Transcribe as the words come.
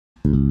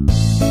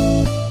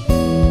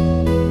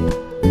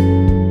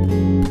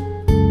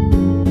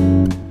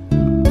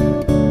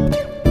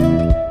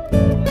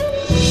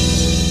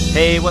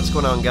What's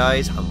going on,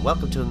 guys, and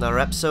welcome to another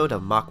episode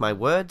of Mark My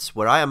Words,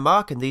 where I am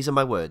Mark and these are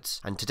my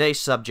words. And today's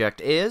subject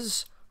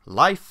is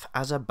life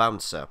as a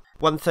bouncer.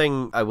 One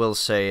thing I will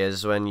say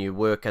is when you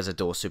work as a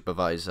door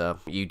supervisor,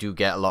 you do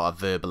get a lot of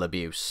verbal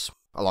abuse,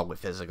 along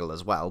with physical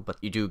as well, but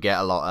you do get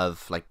a lot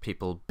of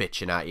people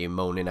bitching at you,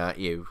 moaning at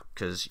you,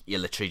 because you're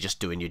literally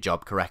just doing your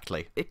job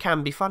correctly. It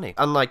can be funny.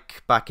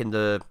 Unlike back in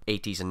the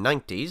 80s and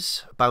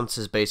 90s,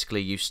 bouncers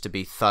basically used to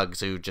be thugs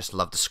who just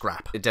loved to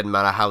scrap. It didn't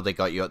matter how they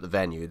got you at the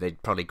venue,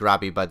 they'd probably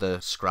grab you by the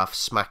scruff,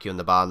 smack you in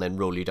the bar, and then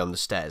roll you down the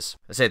stairs.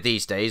 I said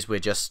these days we're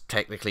just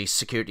technically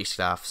security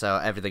staff, so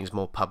everything's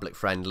more public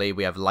friendly.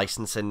 We have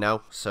licensing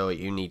now, so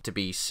you need to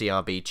be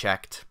CRB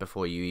checked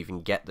before you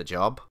even get the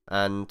job,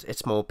 and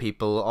it's more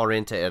people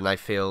oriented, and I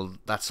feel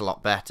that's a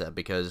lot better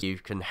because you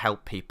can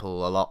help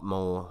people a lot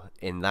more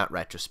in that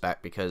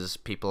retrospect because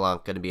people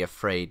aren't going to be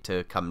afraid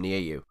to come near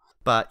you.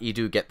 But you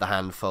do get the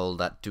handful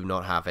that do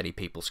not have any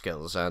people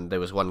skills, and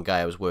there was one guy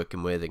I was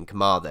working with in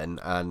Carmarthen,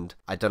 and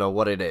I don't know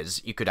what it is,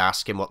 you could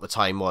ask him what the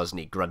time was and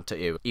he'd grunt at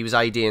you. He was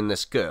IDing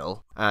this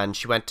girl, and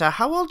she went,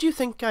 how old do you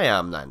think I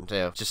am then?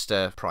 Just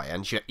prior,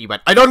 and he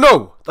went, I don't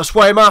know, that's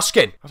why I'm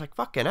asking. I was like,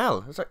 fucking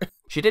hell. I was like,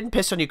 she didn't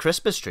piss on your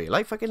Christmas tree,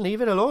 fucking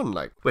leave it alone,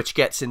 Which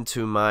gets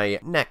into my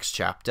next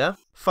chapter,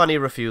 funny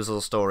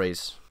refusal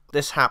stories.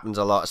 This happens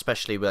a lot,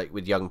 especially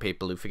with young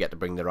people who forget to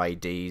bring their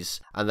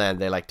IDs, and then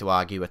they like to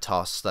argue a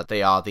toss that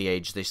they are the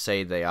age they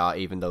say they are,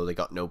 even though they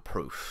got no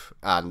proof.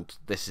 And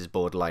this is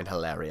borderline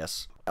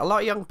hilarious. A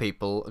lot of young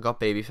people got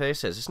baby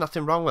faces. There's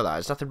nothing wrong with that.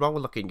 There's nothing wrong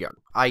with looking young.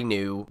 I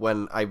knew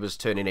when I was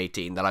turning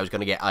 18 that I was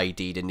going to get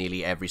ID'd in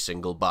nearly every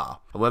single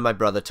bar. And when my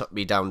brother took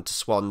me down to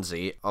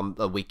Swansea on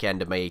the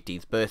weekend of my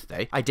 18th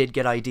birthday, I did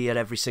get ID at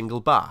every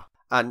single bar.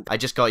 And I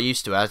just got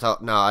used to it. I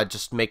thought, no, I'd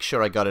just make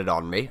sure I got it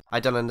on me. I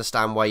don't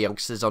understand why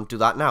youngsters don't do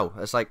that now.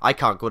 It's like, I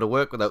can't go to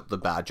work without the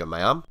badge on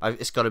my arm.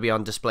 It's got to be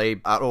on display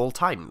at all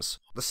times.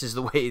 This is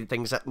the way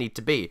things that need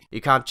to be.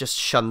 You can't just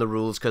shun the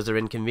rules because they're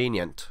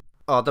inconvenient.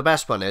 Oh, the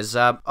best one is,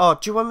 do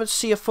you want me to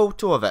see a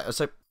photo of it? It's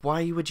like,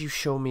 why would you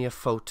show me a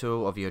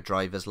photo of your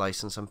driver's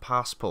license and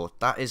passport?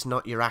 That is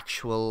not your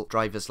actual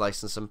driver's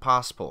license and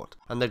passport.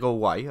 And they go,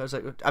 why? I was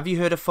like, have you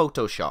heard of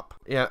Photoshop?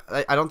 Yeah,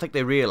 I don't think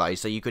they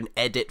realise that you can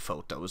edit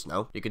photos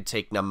now. You can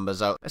take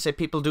numbers out. I say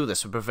people do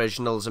this with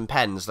provisionals and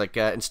pens.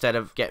 Instead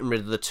of getting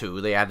rid of the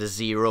 2, they add a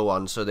 0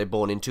 on, so they're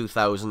born in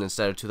 2000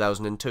 instead of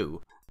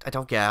 2002. I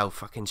don't get how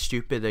fucking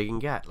stupid they can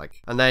get,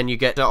 And then you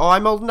get, oh,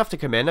 I'm old enough to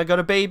come in, I got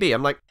a baby.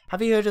 I'm like,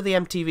 have you heard of the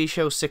MTV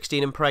show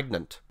 16 and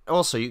Pregnant?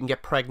 Also, you can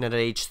get pregnant at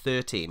age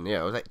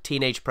 13,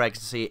 teenage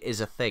pregnancy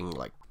is a thing,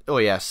 Oh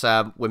yes,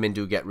 women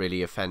do get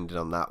really offended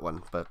on that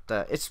one, but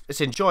it's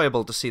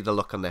enjoyable to see the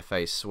look on their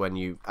face when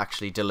you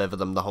actually deliver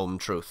them the home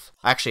truth.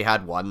 I actually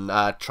had one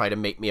try to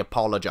make me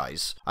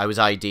apologise. I was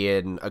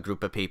IDing a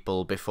group of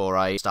people before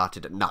I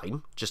started at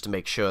 9, just to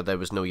make sure there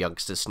was no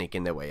youngsters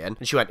sneaking their way in.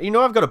 And she went,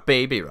 I've got a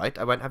baby, right?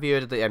 I went, have you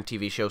heard of the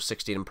MTV show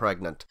 16 and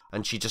Pregnant?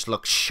 And she just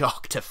looked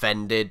shocked,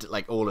 offended,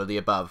 all of the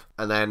above.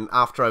 And then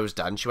after I was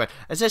done, she went,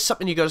 is there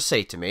something you got to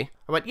say to me?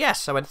 I went,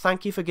 yes. I went,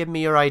 thank you for giving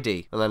me your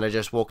ID. And then I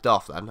just walked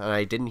off then, and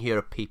I didn't hear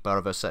a peep out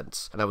of her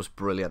since. And that was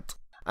brilliant.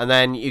 And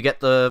then you get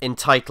the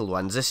entitled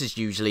ones. This is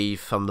usually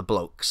from the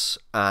blokes.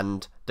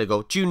 And they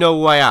go, do you know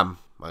who I am?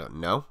 I go,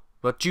 no.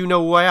 But do you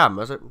know who I am?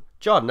 I was like,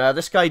 John,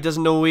 this guy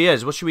doesn't know who he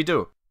is. What should we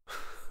do?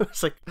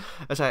 It's like,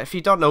 if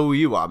you don't know who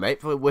you are,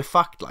 mate, we're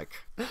fucked,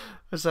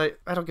 It's like,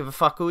 I don't give a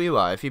fuck who you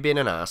are. If you're being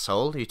an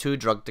asshole, you're too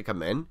drugged to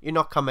come in, you're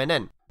not coming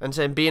in. And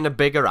saying being a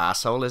bigger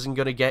asshole isn't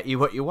going to get you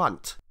what you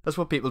want. That's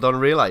what people don't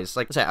realise.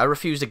 I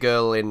refused a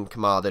girl in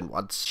Carmarthen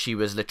once. She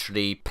was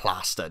literally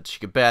plastered. She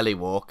could barely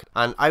walk.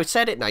 And I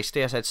said it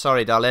nicely. I said,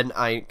 sorry, darling,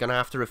 I'm going to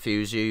have to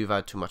refuse you. You've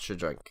had too much to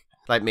drink.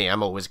 Like me,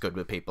 I'm always good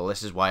with people.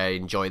 This is why I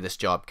enjoy this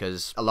job,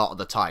 because a lot of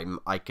the time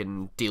I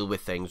can deal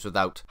with things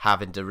without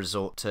having to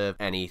resort to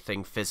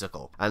anything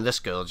physical. And this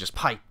girl just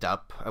piped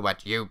up. I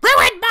went, you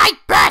ruined my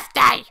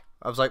birthday!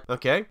 I was like,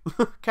 okay,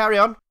 carry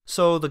on.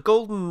 So the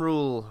golden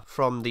rule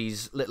from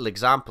these little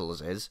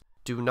examples is,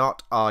 do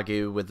not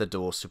argue with the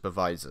door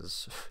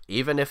supervisors.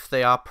 Even if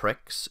they are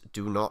pricks,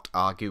 do not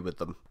argue with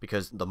them.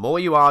 Because the more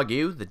you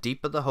argue, the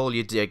deeper the hole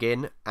you dig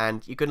in,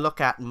 and you can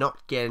look at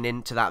not getting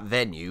into that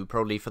venue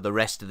probably for the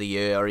rest of the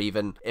year, or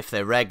even if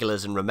they're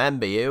regulars and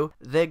remember you,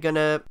 they're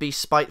gonna be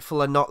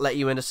spiteful and not let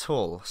you in at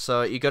all.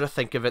 So you gotta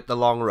think of it the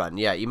long run.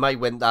 Yeah, you might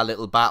win that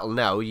little battle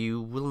now,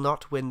 you will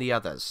not win the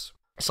others.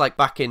 It's like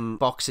back in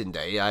Boxing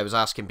Day, I was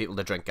asking people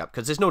to drink up,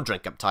 because there's no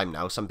drink up time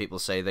now. Some people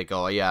say, they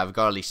go, oh, yeah, I've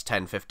got at least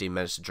 10-15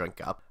 minutes to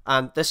drink up.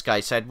 And this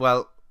guy said,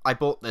 well, I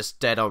bought this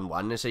dead on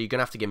one, so you're going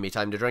to have to give me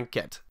time to drink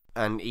it.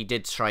 And he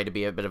did try to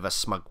be a bit of a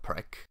smug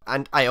prick.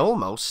 And I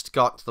almost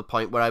got to the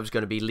point where I was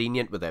going to be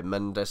lenient with him,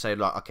 and I said,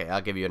 look, okay,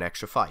 I'll give you an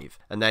extra 5.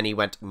 And then he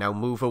went, now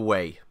move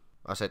away.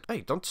 I said,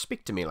 hey, don't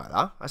speak to me like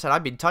that. I said,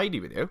 I've been tidy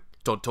with you.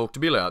 Don't talk to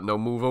me like that, no,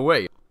 move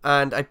away.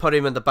 And I put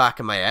him in the back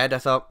of my head. I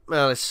thought,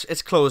 well,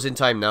 it's closing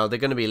time now. They're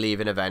going to be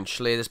leaving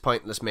eventually. There's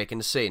pointless making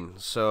a scene.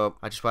 So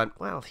I just went,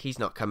 well, he's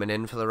not coming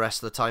in for the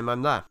rest of the time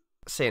I'm there.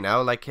 say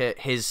now, like,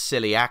 his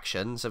silly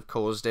actions have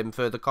caused him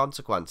further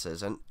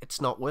consequences, and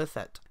it's not worth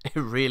it. It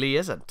really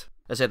isn't.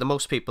 I say the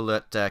most people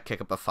that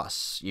kick up a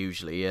fuss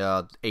usually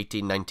are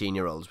 18,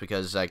 19-year-olds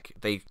because like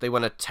they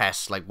want to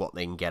test like what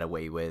they can get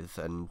away with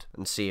and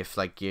see if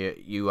like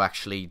you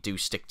actually do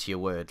stick to your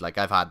word. Like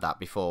I've had that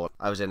before.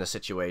 I was in a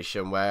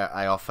situation where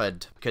I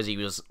offered, because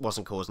he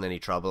wasn't causing any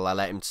trouble, I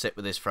let him sit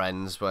with his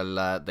friends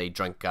while they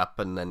drank up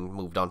and then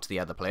moved on to the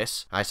other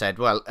place. I said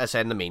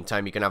in the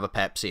meantime you can have a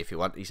Pepsi if you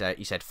want. He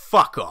said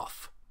fuck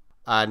off.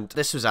 And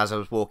this was as I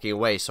was walking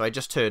away, so I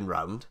just turned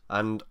round,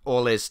 and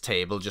all his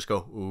table just go,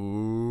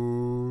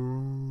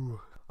 ooh.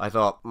 I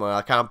thought, well,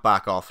 I can't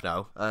back off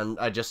now, and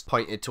I just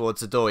pointed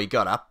towards the door. He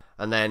got up,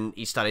 and then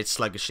he started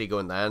sluggishly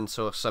going there, and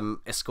so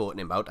some escorting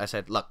him out. I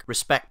said, look,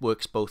 respect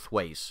works both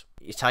ways.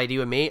 You're tidy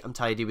with me, I'm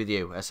tidy with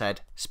you. I said,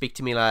 speak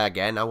to me like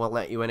again, I won't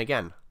let you in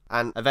again.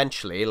 And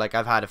eventually, like,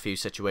 I've had a few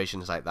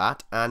situations like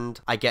that,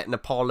 and I get an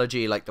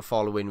apology, like, the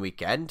following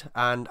weekend,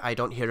 and I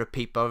don't hear a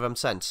peep of them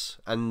since.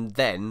 And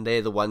then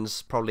they're the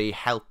ones probably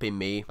helping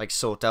me, like,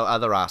 sort out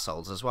other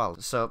assholes as well.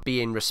 So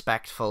being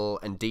respectful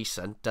and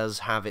decent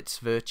does have its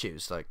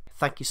virtues. Like,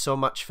 thank you so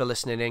much for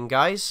listening in,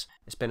 guys.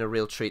 It's been a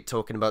real treat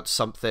talking about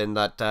something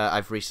that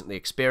I've recently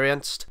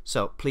experienced.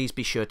 So please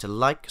be sure to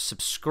like,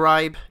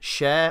 subscribe,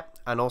 share,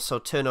 and also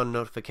turn on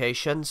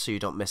notifications so you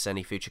don't miss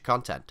any future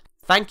content.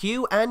 Thank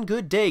you and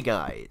good day,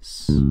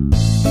 guys.